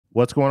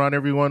What's going on,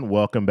 everyone?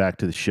 Welcome back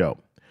to the show.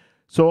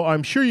 So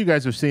I'm sure you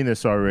guys have seen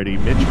this already.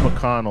 Mitch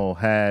McConnell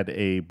had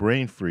a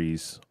brain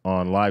freeze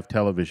on live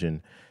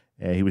television.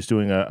 He was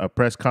doing a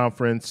press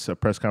conference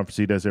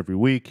he does every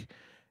week.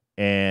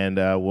 And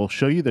we'll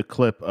show you the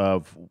clip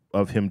of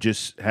him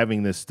just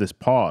having this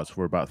pause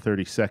for about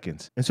 30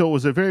 seconds. And so it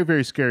was a very,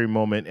 very scary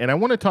moment. And I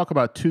want to talk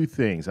about two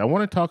things. I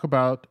want to talk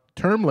about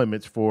term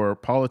limits for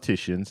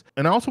politicians.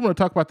 And I also want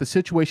to talk about the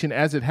situation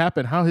as it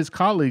happened, how his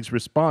colleagues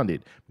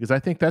responded, because I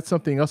think that's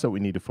something else that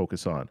we need to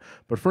focus on.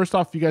 But first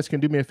off, if you guys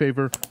can do me a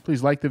favor,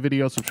 please like the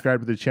video,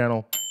 subscribe to the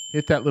channel,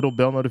 hit that little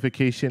bell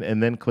notification,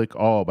 and then click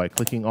all. By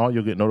clicking all,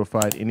 you'll get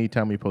notified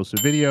anytime we post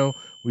a video.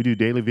 We do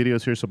daily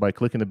videos here, so by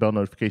clicking the bell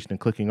notification and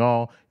clicking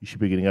all, you should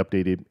be getting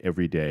updated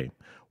every day.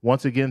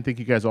 Once again, thank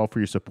you guys all for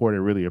your support. I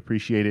really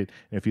appreciate it.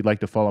 And if you'd like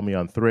to follow me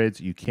on Threads,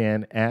 you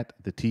can at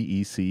the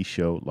TEC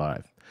Show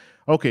Live.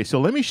 Okay, so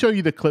let me show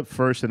you the clip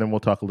first, and then we'll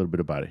talk a little bit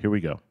about it. Here we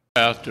go.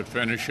 Path to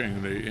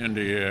finishing the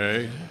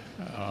NDA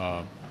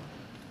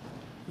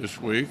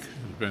this week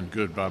has been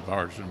good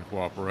bipartisan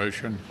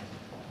cooperation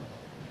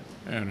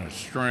and a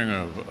string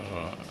of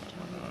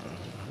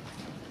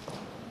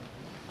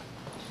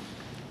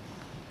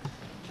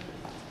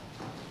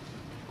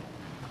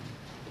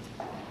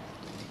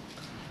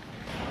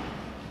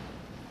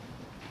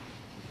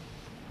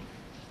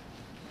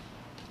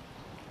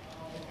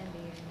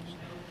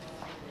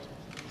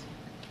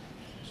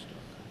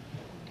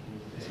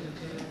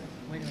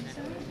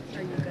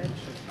Are you good,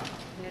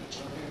 Mitch?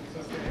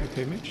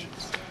 Okay, Mitch?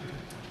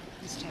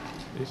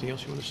 Anything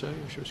else you want to say,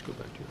 or should we just go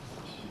back to your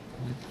office?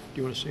 Do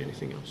you want to say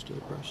anything else to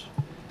the press?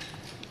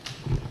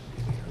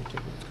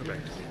 Let's go back.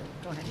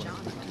 Go ahead, John.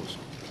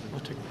 I'll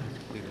take it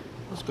back.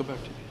 Let's go back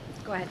to you.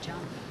 Go ahead,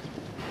 John.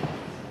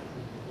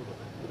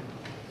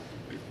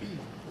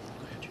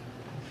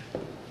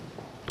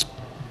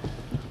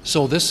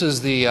 So this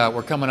is the,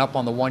 we're coming up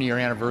on the 1-year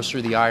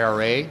anniversary of the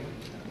IRA,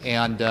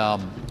 and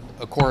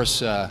of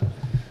course,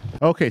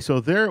 Okay, so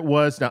there it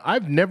was. Now,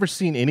 I've never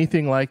seen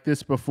anything like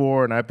this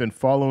before, and I've been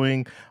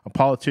following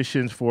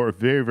politicians for a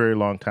very, very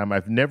long time.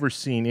 I've never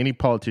seen any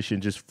politician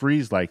just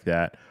freeze like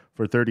that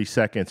for 30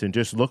 seconds and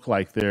just look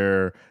like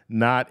they're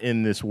not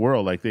in this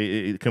world, like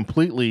they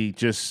completely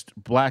just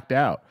blacked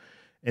out.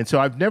 And so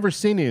I've never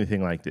seen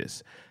anything like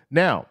this.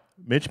 Now,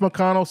 Mitch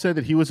McConnell said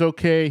that he was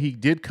okay. He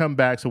did come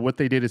back. So what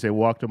they did is they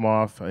walked him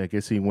off. I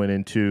guess he went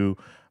into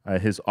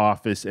his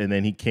office, and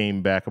then he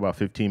came back about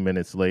 15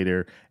 minutes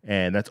later,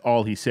 and that's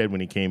all he said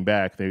when he came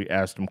back. They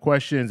asked him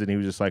questions, and he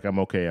was just like, I'm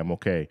okay, I'm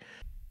okay.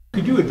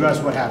 Could you address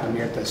what happened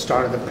here at the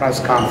start of the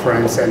press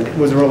conference, and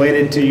was it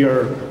related to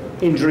your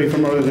injury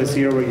from earlier this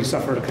year where you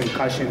suffered a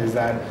concussion? Is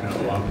that...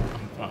 No, I'm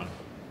fine.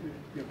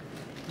 You're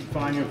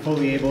fine, you're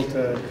fully able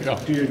to Yeah.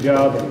 do your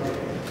job?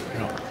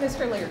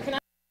 Mr. Lear, can I...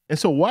 And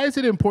so why is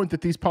it important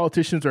that these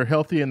politicians are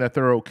healthy and that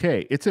they're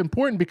okay? It's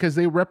important because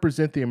they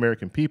represent the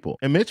American people.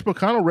 And Mitch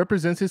McConnell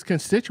represents his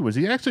constituents.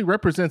 He actually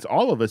represents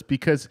all of us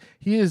because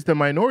he is the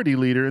minority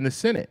leader in the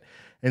Senate.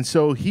 And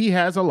so he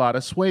has a lot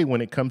of sway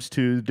when it comes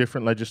to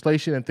different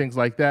legislation and things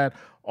like that.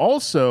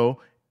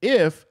 Also,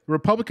 if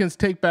Republicans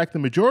take back the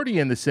majority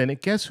in the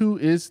Senate, guess who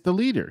is the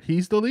leader?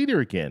 He's the leader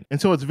again. And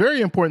so it's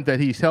very important that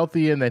he's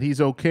healthy and that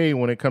he's okay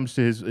when it comes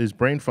to his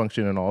brain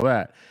function and all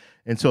that.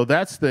 And so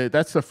that's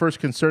the first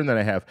concern that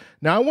I have.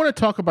 Now, I want to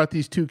talk about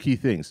these two key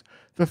things.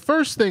 The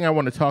first thing I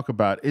want to talk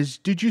about is,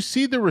 did you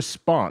see the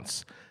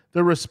response?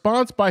 The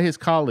response by his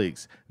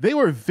colleagues. They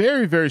were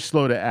very, very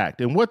slow to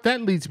act. And what that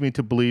leads me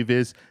to believe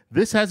is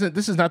this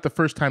is not the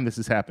first time this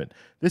has happened.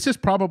 This has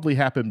probably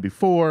happened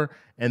before,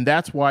 and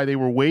that's why they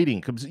were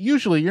waiting. Because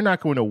usually you're not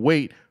going to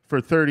wait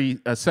for 30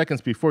 seconds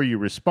before you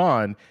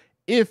respond.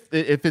 If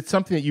it's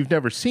something that you've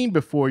never seen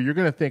before, you're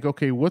going to think,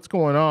 okay, what's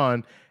going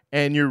on?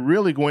 And you're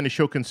really going to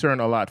show concern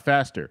a lot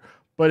faster.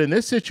 But in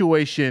this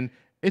situation,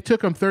 it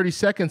took them 30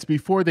 seconds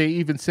before they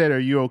even said, "Are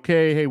you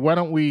okay? Hey, why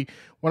don't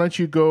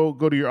you go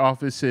to your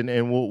office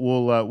and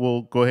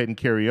we'll go ahead and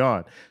carry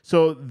on."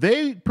 So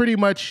they're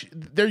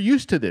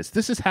used to this.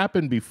 This has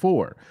happened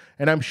before.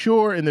 And I'm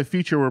sure in the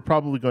future we're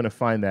probably going to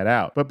find that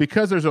out. But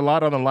because there's a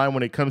lot on the line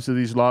when it comes to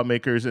these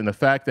lawmakers and the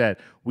fact that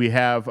we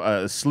have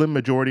a slim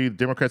majority,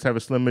 Democrats have a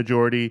slim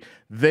majority,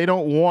 they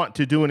don't want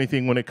to do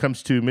anything when it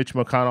comes to Mitch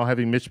McConnell,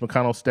 having Mitch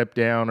McConnell step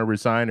down or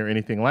resign or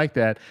anything like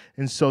that.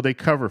 And so they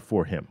cover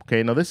for him.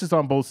 Okay, now this is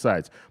on both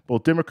sides.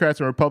 Both Democrats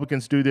and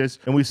Republicans do this.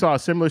 And we saw a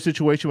similar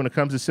situation when it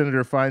comes to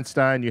Senator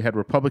Feinstein. You had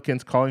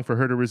Republicans calling for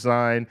her to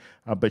resign,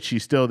 but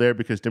she's still there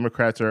because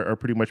Democrats are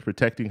pretty much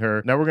protecting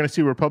her. Now we're going to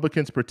see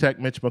Republicans protect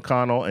Mitch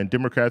McConnell, and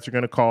Democrats are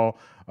going to call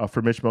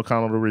for Mitch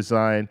McConnell to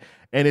resign.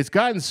 And it's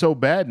gotten so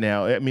bad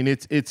now. I mean,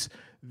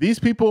 these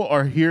people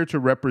are here to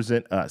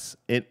represent us,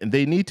 and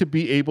they need to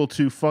be able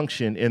to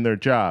function in their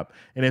job.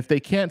 And if they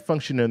can't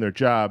function in their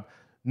job,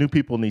 new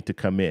people need to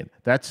come in.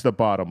 That's the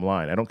bottom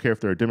line. I don't care if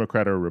they're a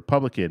Democrat or a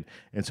Republican.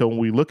 And so when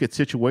we look at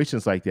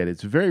situations like that,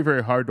 it's very,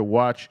 very hard to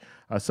watch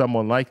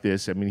someone like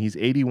this. I mean, he's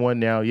 81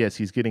 now. Yes,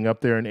 he's getting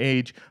up there in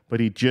age, but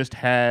he just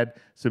had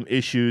some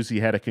issues. He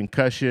had a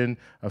concussion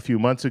a few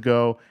months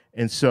ago,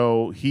 and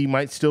so he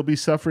might still be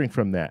suffering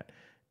from that.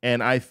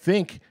 And I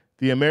think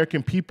the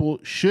American people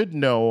should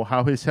know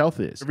how his health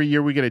is. Every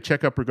year we get a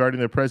checkup regarding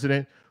the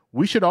president.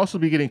 We should also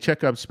be getting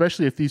checkups,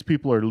 especially if these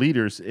people are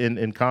leaders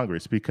in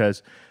Congress,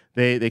 because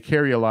they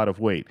carry a lot of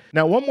weight.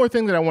 Now, one more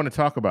thing that I want to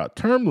talk about,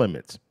 term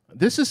limits.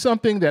 This is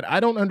something that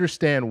I don't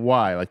understand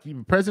why. Like, the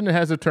president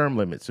has a term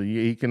limit, so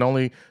he can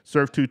only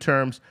serve 2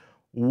 terms.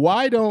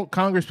 Why don't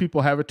Congress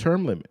people have a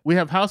term limit? We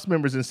have House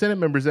members and Senate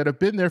members that have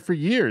been there for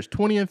years,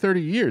 20 and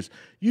 30 years.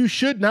 You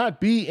should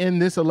not be in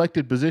this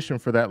elected position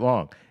for that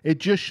long. It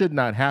just should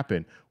not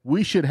happen.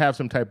 We should have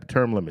some type of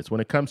term limits. When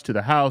it comes to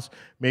the House,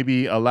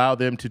 maybe allow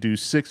them to do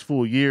 6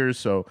 full years,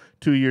 so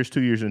 2 years,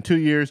 2 years, and 2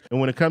 years. And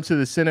when it comes to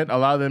the Senate,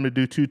 allow them to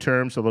do 2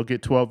 terms, so they'll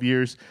get 12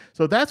 years.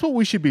 So that's what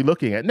we should be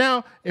looking at.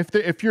 Now,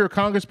 if you're a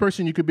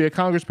congressperson, you could be a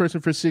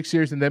congressperson for 6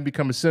 years and then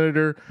become a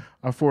senator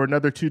for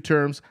another 2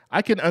 terms.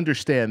 I can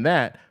understand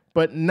that.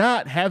 But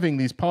not having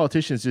these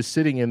politicians just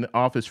sitting in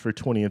office for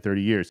 20 and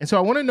 30 years. And so I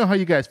want to know how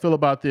you guys feel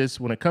about this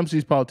when it comes to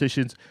these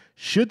politicians.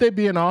 Should they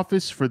be in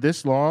office for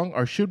this long,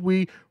 or should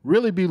we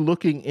really be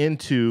looking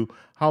into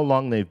how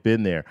long they've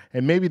been there?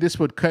 And maybe this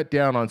would cut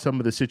down on some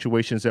of the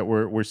situations that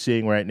we're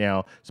seeing right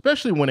now,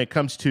 especially when it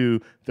comes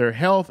to their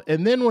health.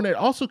 And then when it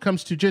also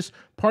comes to just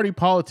party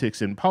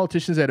politics and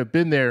politicians that have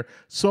been there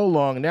so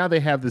long, now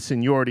they have the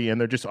seniority and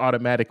they're just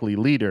automatically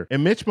leader.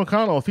 And Mitch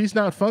McConnell, if he's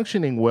not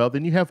functioning well,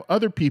 then you have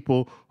other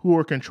people who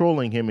are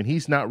controlling him and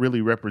he's not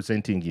really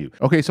representing you.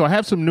 Okay, so I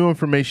have some new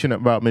information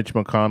about Mitch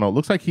McConnell. It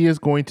looks like he is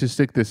going to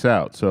stick this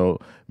out. So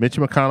Mitch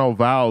McConnell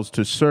vows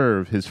to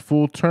serve his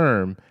full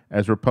term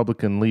as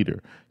Republican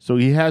leader. So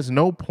he has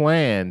no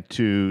plan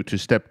to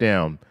step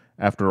down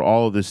after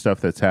all of this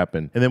stuff that's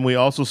happened. And then we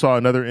also saw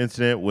another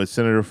incident with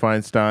Senator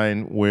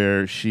Feinstein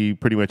where she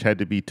pretty much had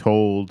to be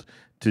told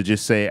to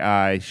just say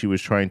aye. She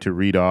was trying to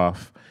read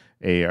off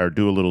or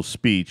do a little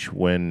speech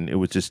when it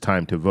was just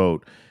time to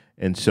vote.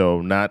 And so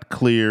not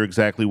clear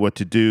exactly what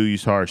to do. You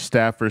saw her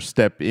staffer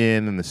step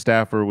in and the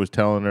staffer was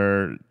telling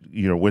her,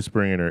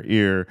 whispering in her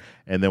ear.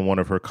 And then one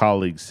of her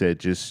colleagues said,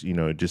 just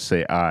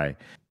say aye.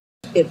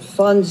 It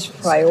funds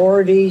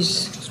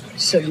priorities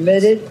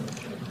submitted.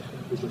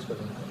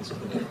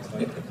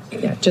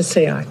 Yeah, just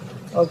say aye.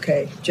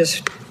 Okay,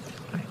 just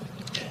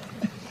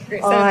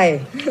Great, aye.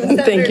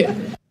 Thank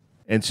you.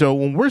 And so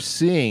when we're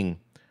seeing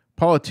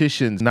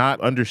politicians not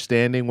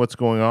understanding what's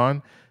going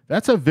on,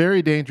 that's a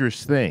very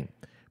dangerous thing,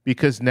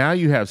 because now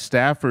you have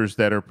staffers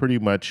that are pretty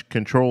much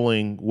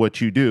controlling what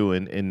you do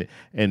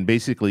and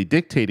basically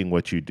dictating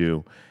what you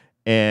do.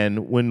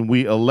 And when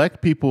we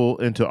elect people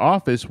into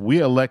office, we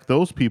elect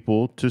those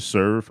people to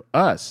serve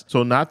us.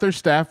 So not their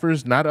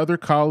staffers, not other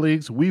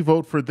colleagues. We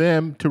vote for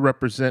them to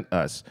represent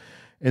us.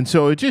 And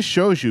so it just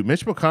shows you,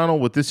 Mitch McConnell,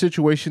 with this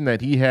situation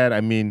that he had,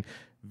 I mean,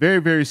 very,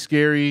 very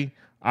scary.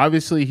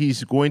 Obviously,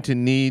 he's going to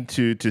need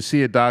to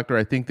see a doctor.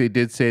 I think they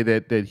did say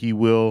that he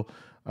will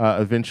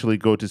eventually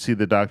go to see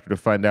the doctor to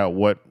find out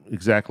what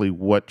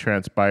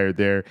transpired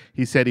there.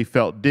 He said he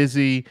felt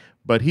dizzy,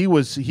 but he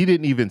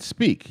didn't even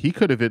speak. He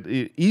could have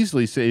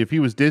easily said, if he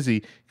was dizzy,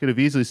 he could have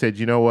easily said,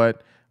 you know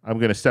what, I'm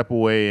going to step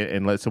away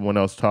and let someone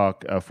else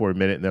talk for a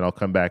minute and then I'll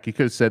come back. He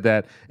could have said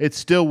that. It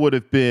still would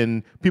have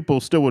been,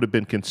 people still would have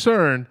been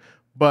concerned,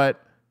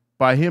 but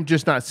by him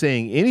just not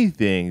saying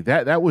anything,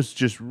 that was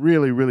just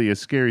really, really a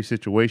scary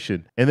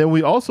situation. And then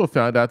we also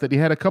found out that he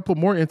had a couple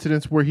more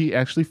incidents where he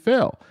actually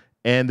fell.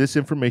 And this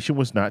information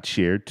was not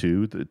shared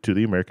to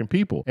the American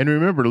people. And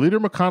remember, Leader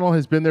McConnell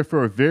has been there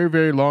for a very,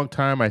 very long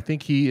time. I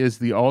think he is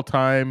the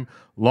all-time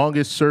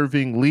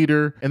longest-serving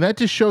leader. And that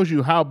just shows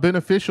you how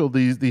beneficial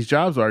these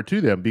jobs are to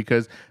them,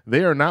 because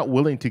they are not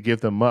willing to give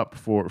them up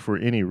for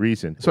any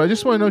reason. So I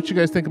just want to know what you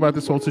guys think about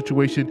this whole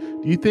situation.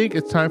 Do you think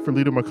it's time for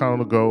Leader McConnell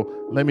to go?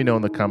 Let me know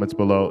in the comments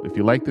below. If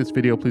you like this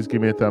video, please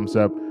give me a thumbs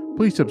up.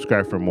 Please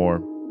subscribe for more,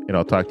 and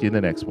I'll talk to you in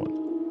the next one.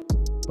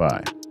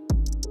 Bye.